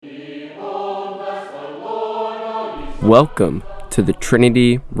Welcome to the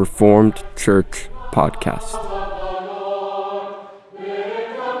Trinity Reformed Church podcast.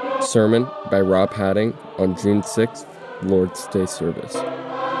 Sermon by Rob Hadding on June 6th, Lord's Day service.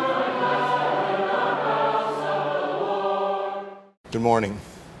 Good morning.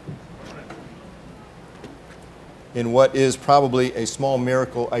 In what is probably a small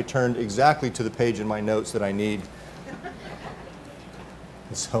miracle, I turned exactly to the page in my notes that I need.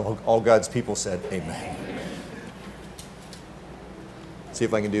 So all God's people said, amen. See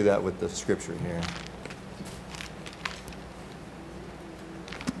if I can do that with the scripture here.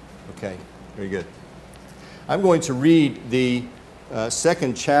 Okay, very good. I'm going to read the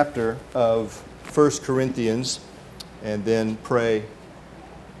second chapter of 1 Corinthians and then pray,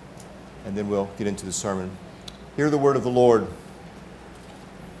 and then we'll get into the sermon. Hear the word of the Lord.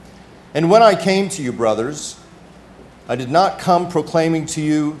 And when I came to you, brothers, I did not come proclaiming to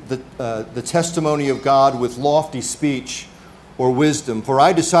you the testimony of God with lofty speech or wisdom, for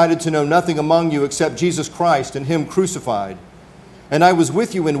I decided to know nothing among you except Jesus Christ and Him crucified. And I was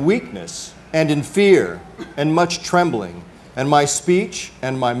with you in weakness and in fear and much trembling. And my speech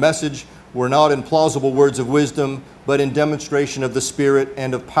and my message were not in plausible words of wisdom, but in demonstration of the Spirit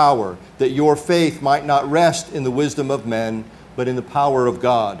and of power, that your faith might not rest in the wisdom of men, but in the power of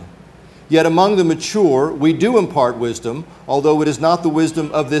God. Yet among the mature we do impart wisdom, although it is not the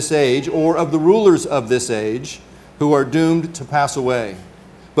wisdom of this age or of the rulers of this age, who are doomed to pass away.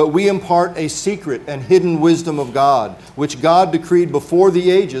 But we impart a secret and hidden wisdom of God, which God decreed before the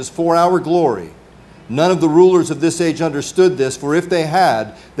ages for our glory. None of the rulers of this age understood this, for if they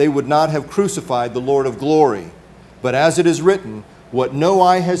had, they would not have crucified the Lord of glory. But as it is written, what no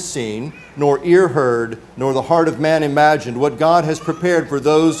eye has seen, nor ear heard, nor the heart of man imagined, what God has prepared for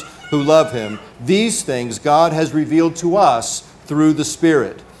those who love Him, these things God has revealed to us through the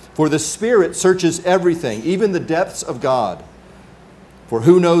Spirit. For the Spirit searches everything, even the depths of God. For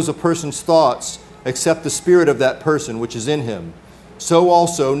who knows a person's thoughts except the spirit of that person which is in him? So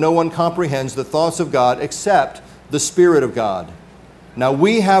also no one comprehends the thoughts of God except the Spirit of God. Now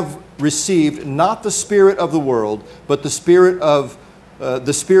we have received not the spirit of the world, but the Spirit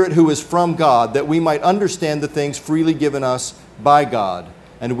who is from God, that we might understand the things freely given us by God.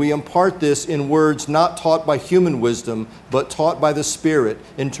 And we impart this in words not taught by human wisdom, but taught by the Spirit,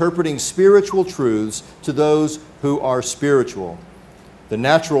 interpreting spiritual truths to those who are spiritual. The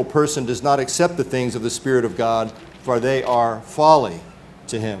natural person does not accept the things of the Spirit of God, for they are folly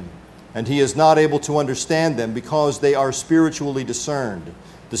to him. And he is not able to understand them because they are spiritually discerned.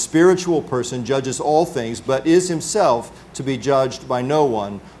 The spiritual person judges all things, but is himself to be judged by no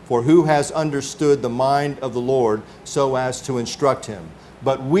one. For who has understood the mind of the Lord so as to instruct him?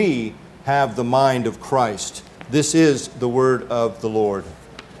 But we have the mind of Christ. This is the word of the Lord.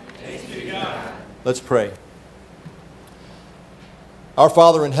 Thanks be to God. Let's pray. Our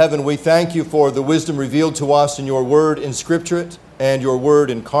Father in heaven, we thank you for the wisdom revealed to us in your word in Scripture and your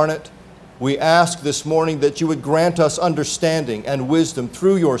word incarnate. We ask this morning that you would grant us understanding and wisdom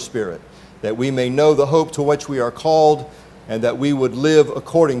through your Spirit, that we may know the hope to which we are called, and that we would live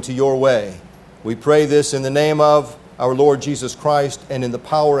according to your way. We pray this in the name of our Lord Jesus Christ, and in the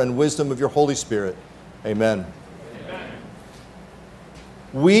power and wisdom of your Holy Spirit. Amen. Amen.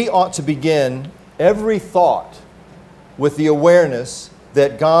 We ought to begin every thought with the awareness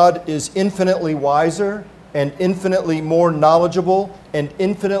that God is infinitely wiser and infinitely more knowledgeable and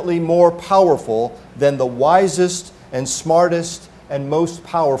infinitely more powerful than the wisest and smartest and most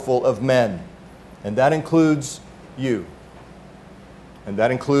powerful of men. And that includes you. And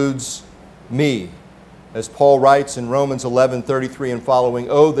that includes me. As Paul writes in Romans 11:33 and following,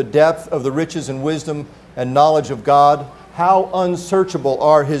 "Oh, the depth of the riches and wisdom and knowledge of God! How unsearchable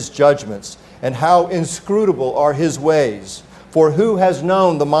are His judgments, and how inscrutable are His ways! For who has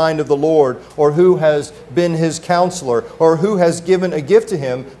known the mind of the Lord, or who has been His counselor, or who has given a gift to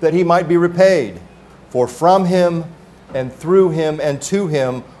Him that He might be repaid? For from Him, and through Him, and to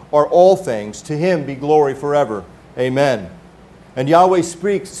Him are all things. To Him be glory forever. Amen." And Yahweh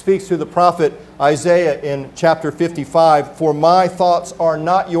speaks through the prophet Isaiah in chapter 55, "For my thoughts are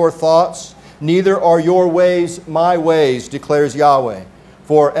not your thoughts, neither are your ways my ways, declares Yahweh.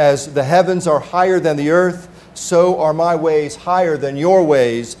 For as the heavens are higher than the earth, so are my ways higher than your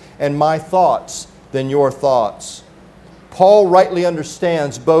ways, and my thoughts than your thoughts." Paul rightly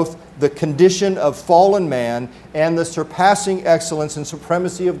understands both the condition of fallen man and the surpassing excellence and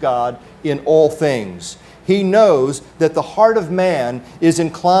supremacy of God in all things. He knows that the heart of man is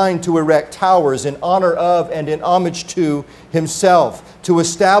inclined to erect towers in honor of and in homage to himself, to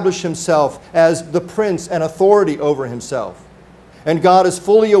establish himself as the prince and authority over himself. And God is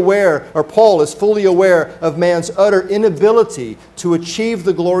fully aware, or Paul is fully aware of man's utter inability to achieve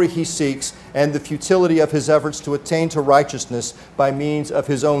the glory he seeks and the futility of his efforts to attain to righteousness by means of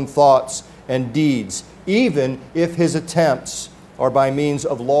his own thoughts and deeds, even if his attempts are by means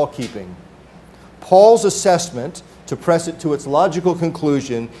of law-keeping. Paul's assessment, to press it to its logical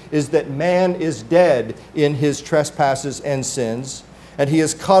conclusion, is that man is dead in his trespasses and sins, and he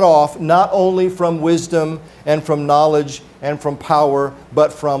is cut off not only from wisdom and from knowledge and from power,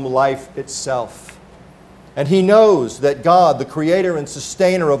 but from life itself. And he knows that God, the creator and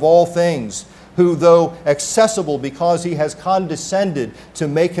sustainer of all things, who, though accessible because he has condescended to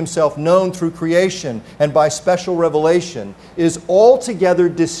make himself known through creation and by special revelation, is altogether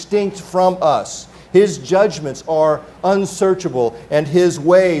distinct from us. His judgments are unsearchable and his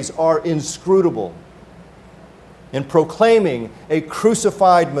ways are inscrutable. In proclaiming a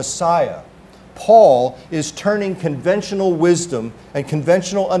crucified Messiah, Paul is turning conventional wisdom and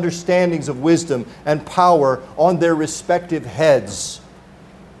conventional understandings of wisdom and power on their respective heads.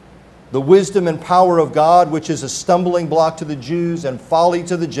 The wisdom and power of God, which is a stumbling block to the Jews and folly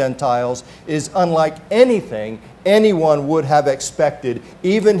to the Gentiles, is unlike anything anyone would have expected,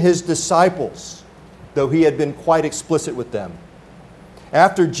 even his disciples, though he had been quite explicit with them.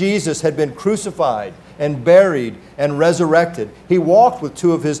 After Jesus had been crucified and buried and resurrected, he walked with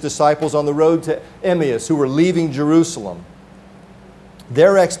two of his disciples on the road to Emmaus, who were leaving Jerusalem.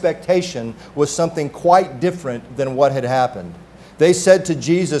 Their expectation was something quite different than what had happened. They said to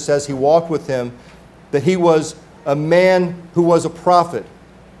Jesus as he walked with him that he was a man who was a prophet,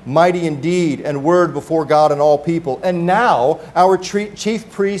 mighty in deed and word before God and all people. And now our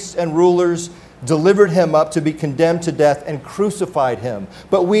chief priests and rulers delivered him up to be condemned to death and crucified him.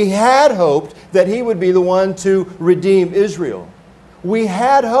 But we had hoped that he would be the one to redeem Israel. We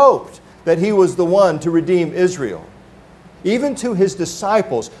had hoped that he was the one to redeem Israel. Even to his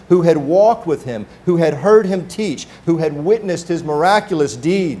disciples who had walked with him, who had heard him teach, who had witnessed his miraculous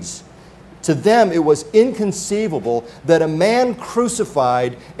deeds, to them it was inconceivable that a man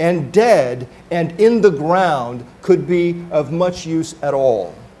crucified and dead and in the ground could be of much use at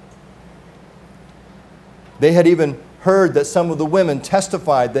all. They had even heard that some of the women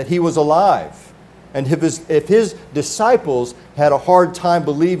testified that he was alive. And if his disciples had a hard time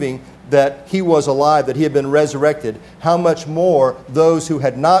believing that he was alive, that he had been resurrected, how much more those who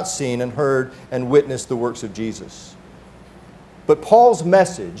had not seen and heard and witnessed the works of Jesus. But Paul's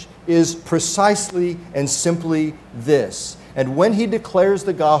message is precisely and simply this. And when he declares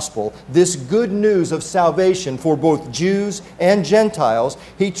the gospel, this good news of salvation for both Jews and Gentiles,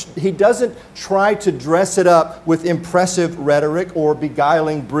 he doesn't try to dress it up with impressive rhetoric or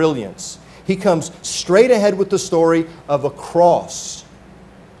beguiling brilliance. He comes straight ahead with the story of a cross.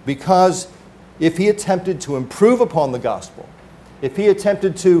 Because if he attempted to improve upon the gospel, if he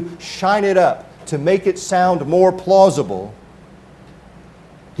attempted to shine it up, to make it sound more plausible,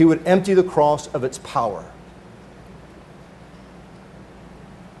 he would empty the cross of its power.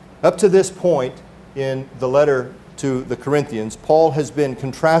 Up to this point in the letter to the Corinthians, Paul has been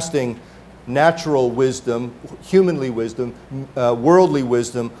contrasting natural wisdom, humanly wisdom, worldly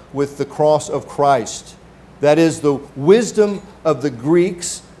wisdom with the cross of Christ. That is the wisdom of the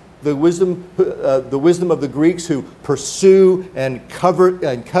Greeks, the wisdom of the Greeks who pursue and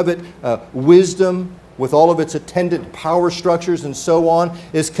covet wisdom with all of its attendant power structures and so on,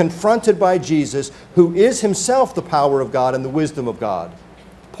 is confronted by Jesus, who is himself the power of God and the wisdom of God.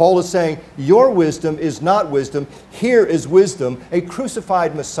 Paul is saying, your wisdom is not wisdom. Here is wisdom, a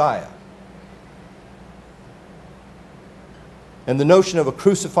crucified Messiah. And the notion of a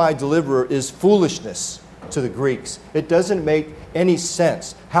crucified deliverer is foolishness to the Greeks. It doesn't make any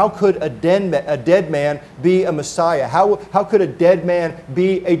sense. How could a dead man be a Messiah? How could a dead man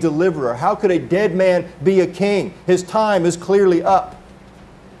be a deliverer? How could a dead man be a king? His time is clearly up.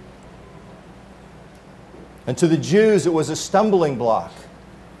 And to the Jews, it was a stumbling block.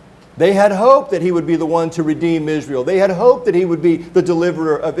 They had hoped that he would be the one to redeem Israel. They had hoped that he would be the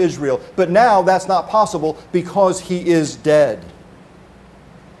deliverer of Israel. But now that's not possible because he is dead.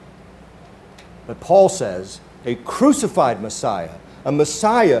 But Paul says, a crucified Messiah, a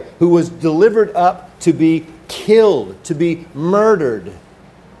Messiah who was delivered up to be killed, to be murdered,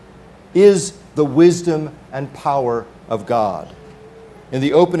 is the wisdom and power of God. In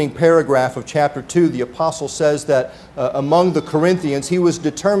the opening paragraph of chapter 2, the apostle says that among the Corinthians, he was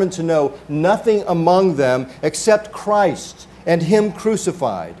determined to know nothing among them except Christ and him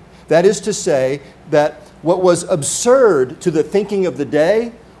crucified. That is to say that what was absurd to the thinking of the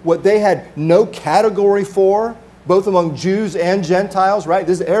day, what they had no category for, both among Jews and Gentiles, right?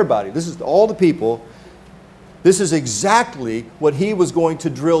 This is everybody. This is all the people. This is exactly what he was going to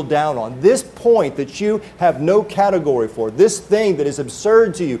drill down on. This point that you have no category for, this thing that is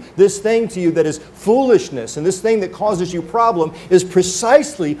absurd to you, this thing to you that is foolishness, and this thing that causes you problem is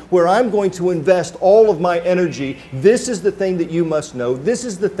precisely where I'm going to invest all of my energy. This is the thing that you must know. This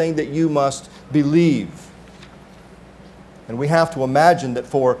is the thing that you must believe. And we have to imagine that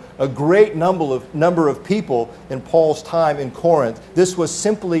for a great number of people in Paul's time in Corinth, this was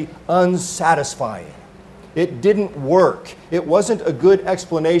simply unsatisfying. It didn't work. It wasn't a good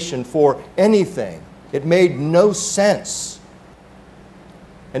explanation for anything. It made no sense.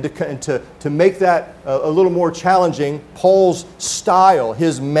 And to make that a little more challenging, Paul's style,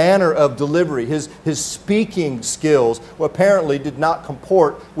 his manner of delivery, his speaking skills apparently did not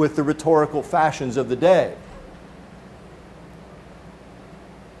comport with the rhetorical fashions of the day.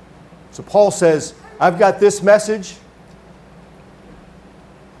 So Paul says, I've got this message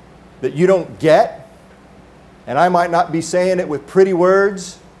that you don't get. And I might not be saying it with pretty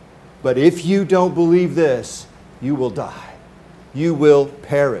words, but if you don't believe this, you will die. You will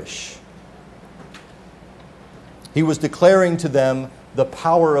perish. He was declaring to them the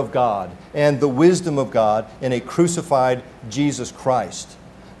power of God and the wisdom of God in a crucified Jesus Christ.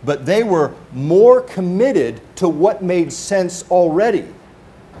 But they were more committed to what made sense already.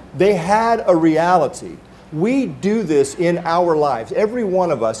 They had a reality. We do this in our lives. Every one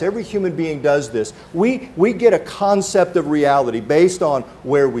of us, every human being does this. We get a concept of reality based on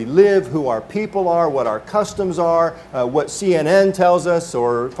where we live, who our people are, what our customs are, what CNN tells us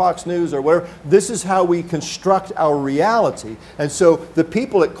or Fox News or whatever. This is how we construct our reality. And so the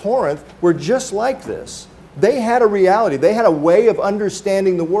people at Corinth were just like this. They had a reality. They had a way of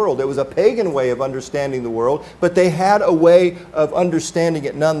understanding the world. It was a pagan way of understanding the world, but they had a way of understanding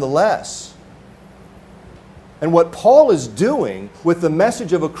it nonetheless. And what Paul is doing with the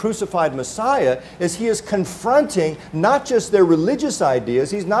message of a crucified Messiah is he is confronting not just their religious ideas,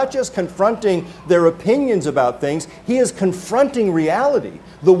 he's not just confronting their opinions about things, he is confronting reality.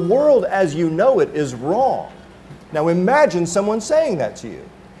 The world as you know it is wrong. Now imagine someone saying that to you.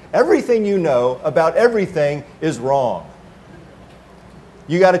 Everything you know about everything is wrong.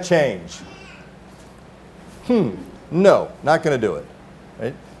 You got to change. No, not going to do it.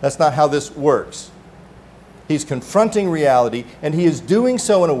 Right? That's not how this works. He's confronting reality, and he is doing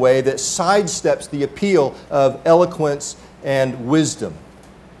so in a way that sidesteps the appeal of eloquence and wisdom.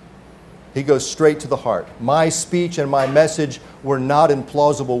 He goes straight to the heart. My speech and my message were not in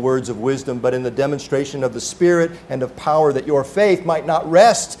plausible words of wisdom, but in the demonstration of the Spirit and of power, that your faith might not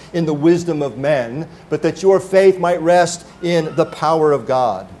rest in the wisdom of men, but that your faith might rest in the power of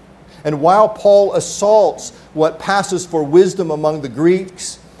God. And while Paul assaults what passes for wisdom among the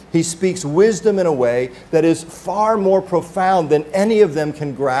Greeks, he speaks wisdom in a way that is far more profound than any of them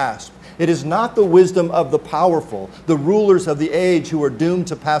can grasp. It is not the wisdom of the powerful, the rulers of the age who are doomed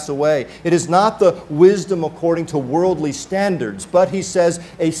to pass away. It is not the wisdom according to worldly standards, but he says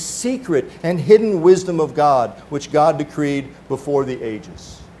a secret and hidden wisdom of God, which God decreed before the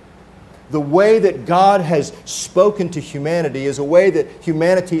ages. The way that God has spoken to humanity is a way that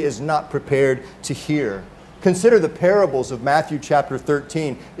humanity is not prepared to hear. Consider the parables of Matthew chapter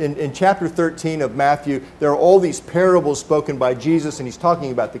 13. In chapter 13 of Matthew, there are all these parables spoken by Jesus, and he's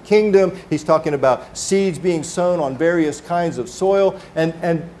talking about the kingdom. He's talking about seeds being sown on various kinds of soil, and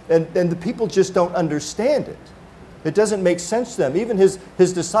the people just don't understand it. It doesn't make sense to them. Even his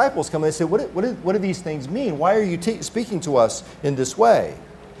disciples come and they say, what do these things mean? Why are you speaking to us in this way?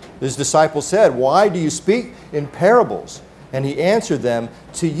 His disciples said, why do you speak in parables? And he answered them,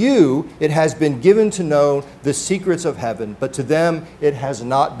 to you it has been given to know the secrets of heaven, but to them it has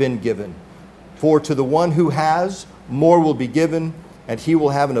not been given. For to the one who has, more will be given, and he will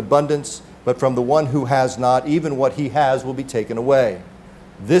have an abundance, but from the one who has not, even what he has will be taken away.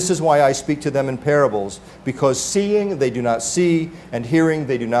 This is why I speak to them in parables, because seeing they do not see, and hearing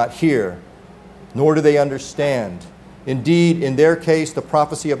they do not hear, nor do they understand. Indeed, in their case, the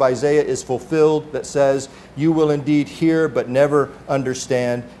prophecy of Isaiah is fulfilled that says, you will indeed hear but never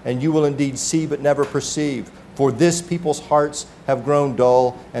understand, and you will indeed see but never perceive. For this people's hearts have grown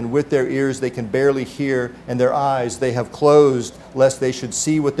dull, and with their ears they can barely hear, and their eyes they have closed, lest they should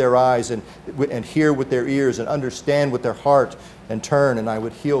see with their eyes, and hear with their ears, and understand with their heart, and turn, and I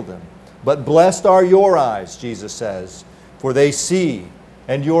would heal them. But blessed are your eyes, Jesus says, for they see,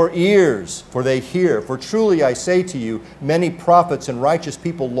 and your ears, for they hear. For truly I say to you, many prophets and righteous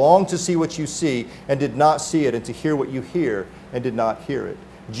people long to see what you see, and did not see it, and to hear what you hear, and did not hear it.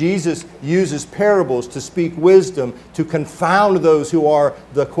 Jesus uses parables to speak wisdom, to confound those who are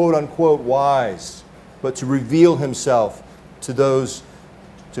the quote-unquote wise, but to reveal himself to those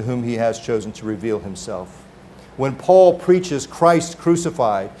to whom he has chosen to reveal himself. When Paul preaches Christ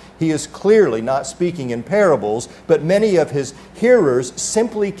crucified, he is clearly not speaking in parables, but many of his hearers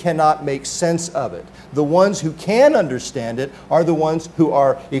simply cannot make sense of it. The ones who can understand it are the ones who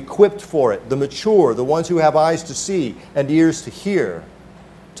are equipped for it, the mature, the ones who have eyes to see and ears to hear.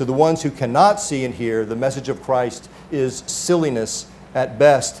 To the ones who cannot see and hear, the message of Christ is silliness at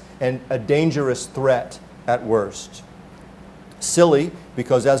best and a dangerous threat at worst. Silly,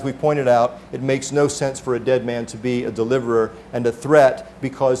 because as we pointed out, it makes no sense for a dead man to be a deliverer, and a threat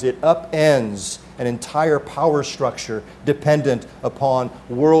because it upends an entire power structure dependent upon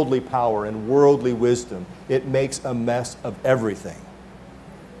worldly power and worldly wisdom. It makes a mess of everything.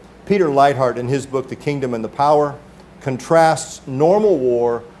 Peter Leithart, in his book, The Kingdom and the Power, contrasts normal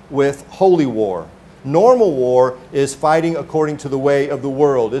war with holy war. Normal war is fighting according to the way of the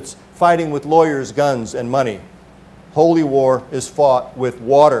world. It's fighting with lawyers, guns, and money. Holy war is fought with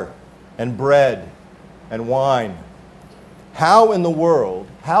water and bread and wine. How in the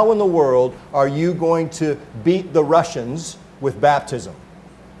world are you going to beat the Russians with baptism?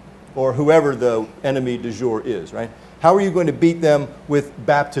 Or whoever the enemy du jour is, right? How are you going to beat them with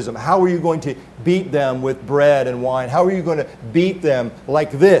baptism? How are you going to beat them with bread and wine? How are you going to beat them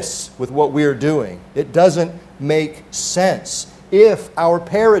like this with what we're doing? It doesn't make sense if our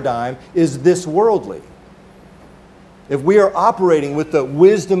paradigm is this worldly. If we are operating with the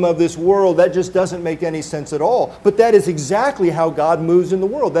wisdom of this world, that just doesn't make any sense at all. But that is exactly how God moves in the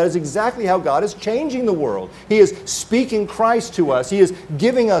world. That is exactly how God is changing the world. He is speaking Christ to us. He is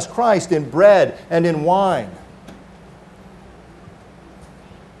giving us Christ in bread and in wine.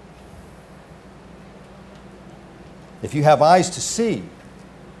 If you have eyes to see,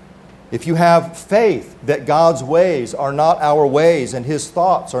 if you have faith that God's ways are not our ways and His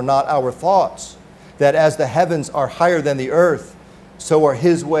thoughts are not our thoughts, that as the heavens are higher than the earth, so are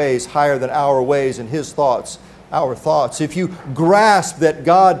His ways higher than our ways and His thoughts our thoughts. If you grasp that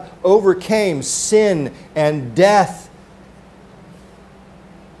God overcame sin and death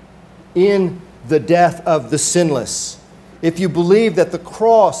in the death of the sinless, if you believe that the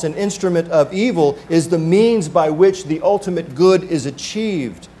cross, an instrument of evil, is the means by which the ultimate good is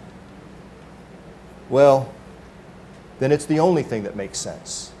achieved, well, then it's the only thing that makes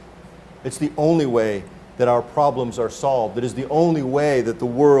sense. It's the only way that our problems are solved. It is the only way that the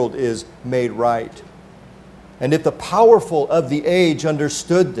world is made right. And if the powerful of the age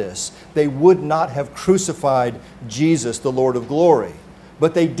understood this, they would not have crucified Jesus, the Lord of glory.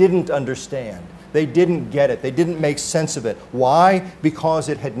 But they didn't understand. They didn't get it. They didn't make sense of it. Why? Because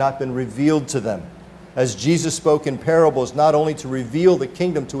it had not been revealed to them. As Jesus spoke in parables, not only to reveal the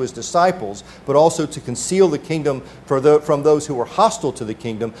kingdom to His disciples, but also to conceal the kingdom from those who were hostile to the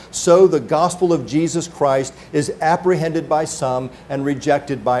kingdom, so the gospel of Jesus Christ is apprehended by some and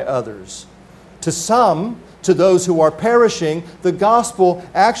rejected by others. To some, to those who are perishing, the gospel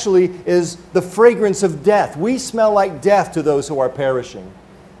actually is the fragrance of death. We smell like death to those who are perishing.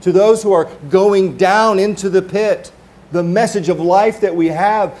 To those who are going down into the pit, the message of life that we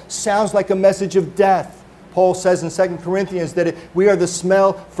have sounds like a message of death. Paul says in 2 Corinthians that we are the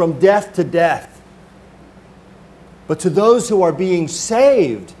smell from death to death. But to those who are being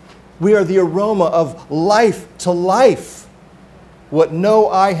saved, we are the aroma of life to life. What no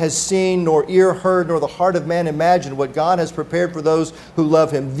eye has seen, nor ear heard, nor the heart of man imagined, what God has prepared for those who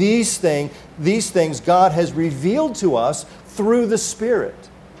love Him. These things God has revealed to us through the Spirit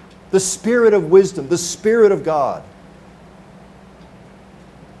of wisdom, the Spirit of God.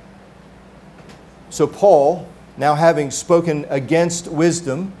 So Paul, now having spoken against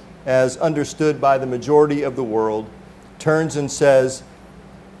wisdom as understood by the majority of the world, turns and says,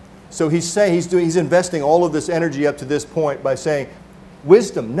 so he's investing all of this energy up to this point by saying,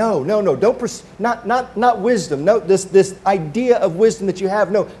 wisdom, no, not wisdom. No, this idea of wisdom that you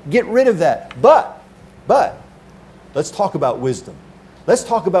have, no, get rid of that. But, let's talk about wisdom. Let's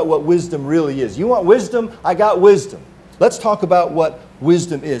talk about what wisdom really is. You want wisdom? I got wisdom. Let's talk about what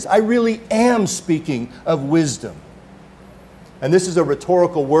wisdom is. I really am speaking of wisdom. And this is a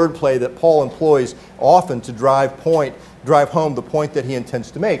rhetorical wordplay that Paul employs often to drive home the point that he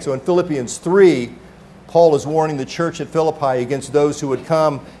intends to make. So in Philippians 3, Paul is warning the church at Philippi against those who would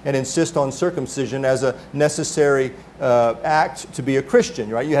come and insist on circumcision as a necessary act to be a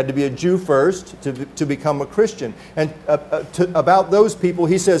Christian, right? You had to be a Jew first to become a Christian. And about those people,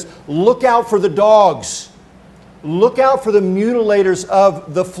 he says, look out for the dogs. Look out for the mutilators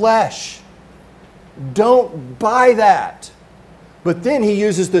of the flesh. Don't buy that. But then he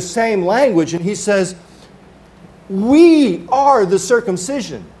uses the same language and he says, we are the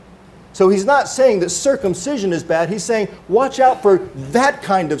circumcision. So he's not saying that circumcision is bad. He's saying, watch out for that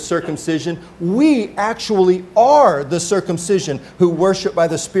kind of circumcision. We actually are the circumcision who worship by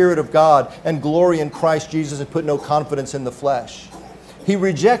the Spirit of God and glory in Christ Jesus and put no confidence in the flesh. He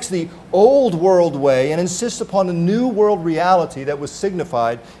rejects the old world way and insists upon the new world reality that was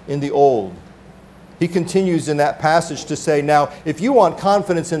signified in the old. He continues in that passage to say, now, if you want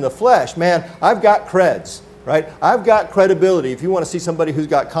confidence in the flesh, man, I've got creds. Right? I've got credibility. If you want to see somebody who's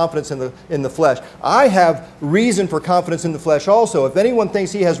got confidence in the flesh, I have reason for confidence in the flesh also. If anyone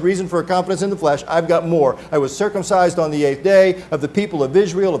thinks he has reason for confidence in the flesh, I've got more. I was circumcised on the 8th day, of the people of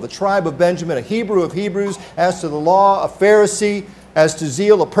Israel, of the tribe of Benjamin, a Hebrew of Hebrews, as to the law, a Pharisee, as to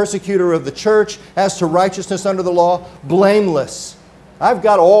zeal, a persecutor of the church, as to righteousness under the law, blameless. I've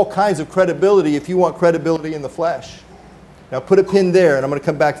got all kinds of credibility if you want credibility in the flesh. Now put a pin there, and I'm going to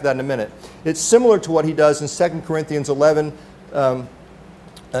come back to that in a minute. It's similar to what he does in 2 Corinthians 11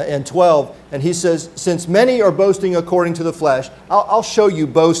 and 12. And he says, since many are boasting according to the flesh, I'll show you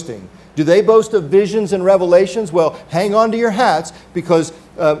boasting. Do they boast of visions and revelations? Well, hang on to your hats, because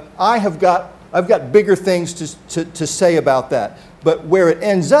I've got bigger things to say about that. But where it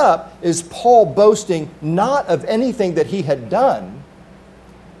ends up is Paul boasting not of anything that he had done,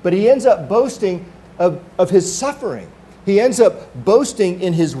 but he ends up boasting of his suffering. He ends up boasting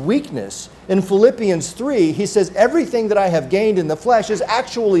in his weakness. In Philippians 3, he says, everything that I have gained in the flesh is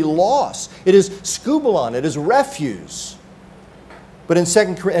actually loss. It is skubalon, it is refuse. But in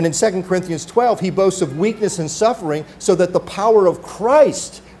 2 Corinthians 12, he boasts of weakness and suffering so that the power of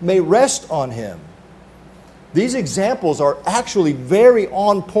Christ may rest on him. These examples are actually very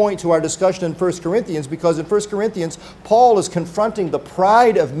on point to our discussion in 1 Corinthians, because in 1 Corinthians, Paul is confronting the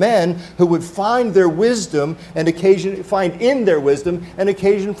pride of men who would find their wisdom and find in their wisdom an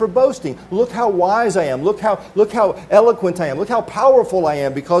occasion for boasting. Look how wise I am. Look how eloquent I am. Look how powerful I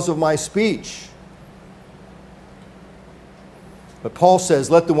am because of my speech. But Paul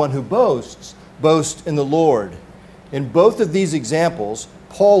says, let the one who boasts boast in the Lord. In both of these examples,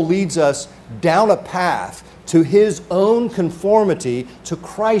 Paul leads us down a path to his own conformity to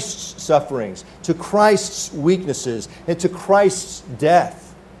Christ's sufferings, to Christ's weaknesses, and to Christ's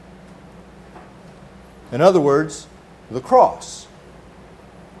death. In other words, the cross.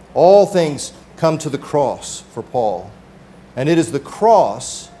 All things come to the cross for Paul. And it is the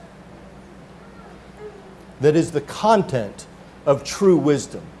cross that is the content of true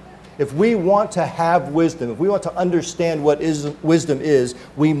wisdom. If we want to have wisdom, if we want to understand what wisdom is,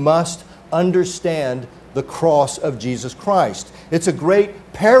 we must understand the cross of Jesus Christ. It's a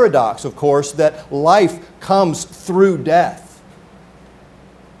great paradox, of course, that life comes through death.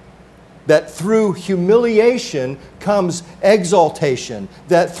 That through humiliation comes exaltation.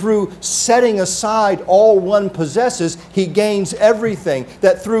 That through setting aside all one possesses, he gains everything.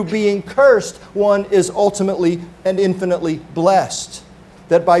 That through being cursed, one is ultimately and infinitely blessed.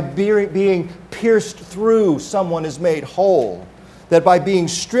 That by being pierced through, someone is made whole. That by being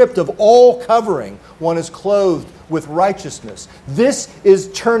stripped of all covering, one is clothed with righteousness. This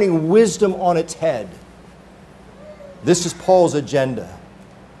is turning wisdom on its head. This is Paul's agenda.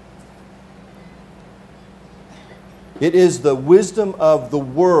 It is the wisdom of the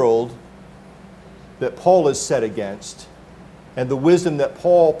world that Paul is set against, and the wisdom that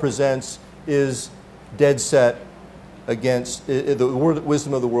Paul presents is dead set against. The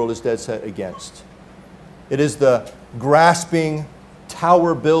wisdom of the world is dead set against. It is the grasping,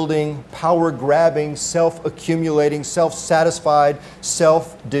 tower-building, power-grabbing, self-accumulating, self-satisfied,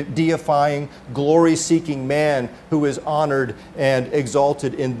 self-deifying, glory-seeking man who is honored and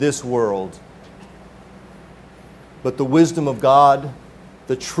exalted in this world. But the wisdom of God,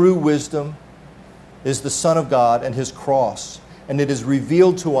 the true wisdom, is the Son of God and His cross. And it is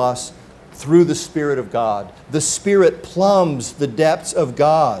revealed to us through the Spirit of God. The Spirit plumbs the depths of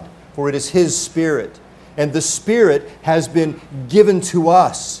God, for it is His Spirit. And the Spirit has been given to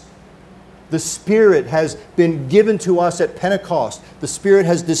us. The Spirit has been given to us at Pentecost. The Spirit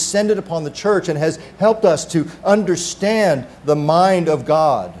has descended upon the church and has helped us to understand the mind of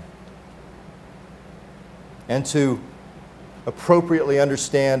God and to appropriately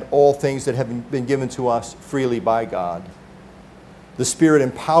understand all things that have been given to us freely by God. The Spirit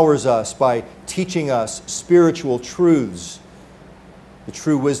empowers us by teaching us spiritual truths, the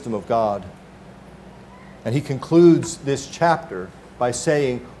true wisdom of God. And he concludes this chapter by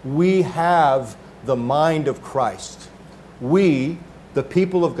saying, we have the mind of Christ. We, the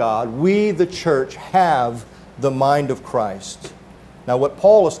people of God, we, the church, have the mind of Christ. Now, what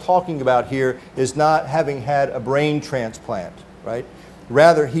Paul is talking about here is not having had a brain transplant, right?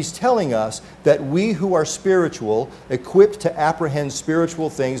 Rather, he's telling us that we who are spiritual, equipped to apprehend spiritual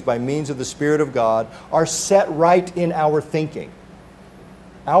things by means of the Spirit of God, are set right in our thinking.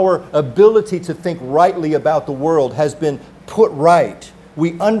 Our ability to think rightly about the world has been put right.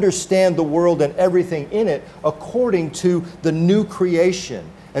 We understand the world and everything in it according to the new creation,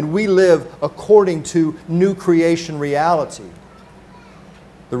 and we live according to new creation reality.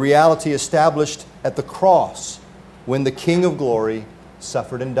 The reality established at the cross when the King of Glory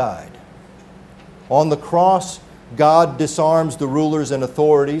suffered and died. On the cross, God disarms the rulers and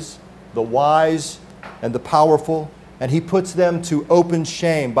authorities, the wise and the powerful, and He puts them to open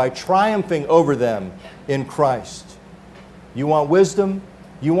shame by triumphing over them in Christ. You want wisdom?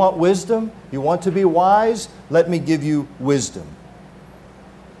 You want wisdom? You want to be wise? Let me give you wisdom.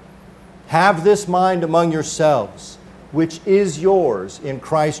 Have this mind among yourselves, which is yours in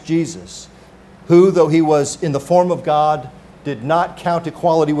Christ Jesus, who, though He was in the form of God, did not count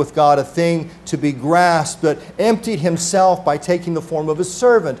equality with God a thing to be grasped, but emptied Himself by taking the form of a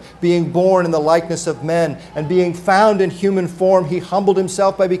servant, being born in the likeness of men, and being found in human form, He humbled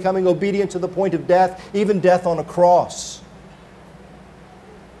Himself by becoming obedient to the point of death, even death on a cross.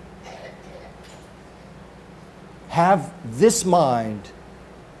 Have this mind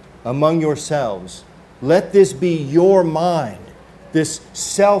among yourselves. Let this be your mind, this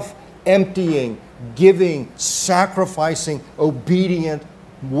self-emptying, giving, sacrificing, obedient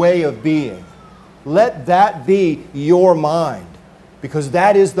way of being. Let that be your mind, because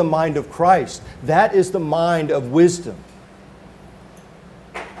that is the mind of Christ. That is the mind of wisdom.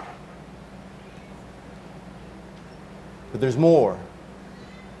 But there's more.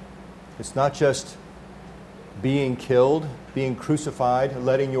 It's not just being killed, being crucified,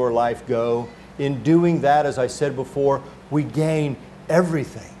 letting your life go. In doing that, as I said before, we gain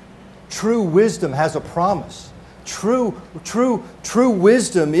everything. True wisdom has a promise. True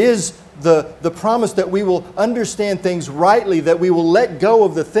wisdom is the promise that we will understand things rightly, that we will let go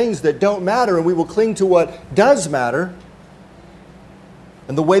of the things that don't matter and we will cling to what does matter.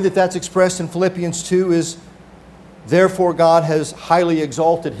 And the way that that's expressed in Philippians 2 is, therefore God has highly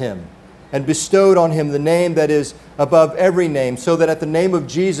exalted Him and bestowed on Him the name that is above every name, so that at the name of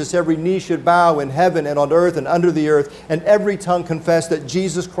Jesus every knee should bow in heaven and on earth and under the earth, and every tongue confess that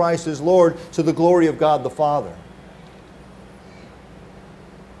Jesus Christ is Lord, to the glory of God the Father.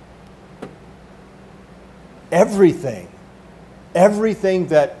 Everything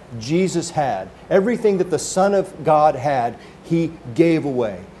that Jesus had, everything that the Son of God had, He gave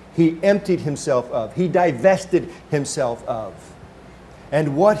away. He emptied Himself of. He divested Himself of.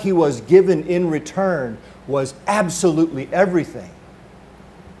 And what He was given in return was absolutely everything.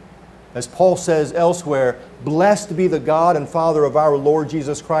 As Paul says elsewhere, blessed be the God and Father of our Lord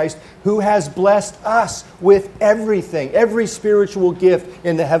Jesus Christ, who has blessed us with everything, every spiritual gift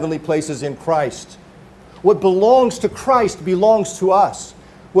in the heavenly places in Christ. What belongs to Christ belongs to us.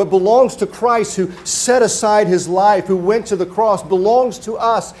 What belongs to Christ, who set aside His life, who went to the cross, belongs to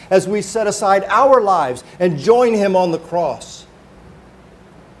us as we set aside our lives and join Him on the cross,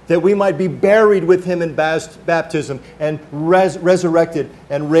 that we might be buried with Him in baptism and resurrected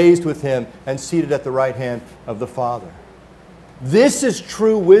and raised with Him and seated at the right hand of the Father. This is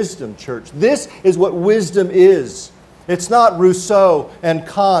true wisdom, church. This is what wisdom is. It's not Rousseau and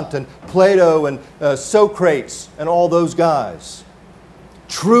Kant and Plato and Socrates and all those guys.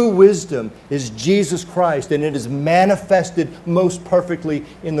 True wisdom is Jesus Christ, and it is manifested most perfectly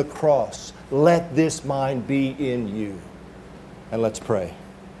in the cross. Let this mind be in you. And let's pray.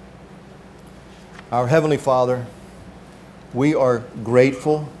 Our Heavenly Father, we are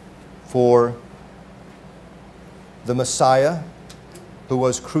grateful for the Messiah who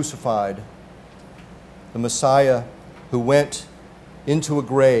was crucified, the Messiah who went into a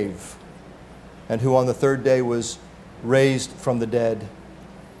grave and who on the third day was raised from the dead.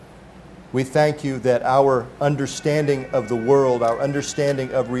 We thank You that our understanding of the world, our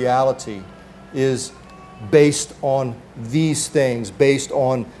understanding of reality is based on these things, based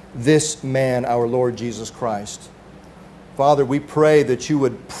on this man, our Lord Jesus Christ. Father, we pray that You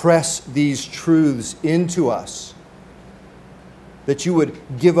would press these truths into us, that You would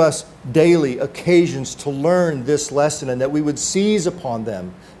give us daily occasions to learn this lesson, and that we would seize upon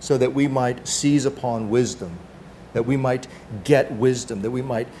them so that we might seize upon wisdom, that we might get wisdom, that we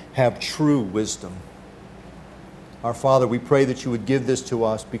might have true wisdom. Our Father, we pray that You would give this to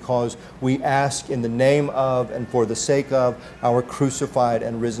us because we ask in the name of and for the sake of our crucified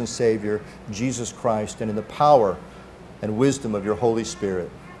and risen Savior, Jesus Christ, and in the power and wisdom of Your Holy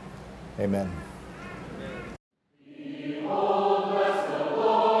Spirit. Amen.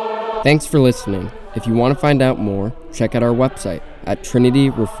 Thanks for listening. If you want to find out more, check out our website at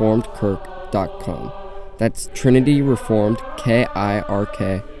trinityreformedkirk.com. That's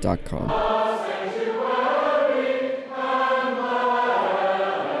trinityreformedkirk.com.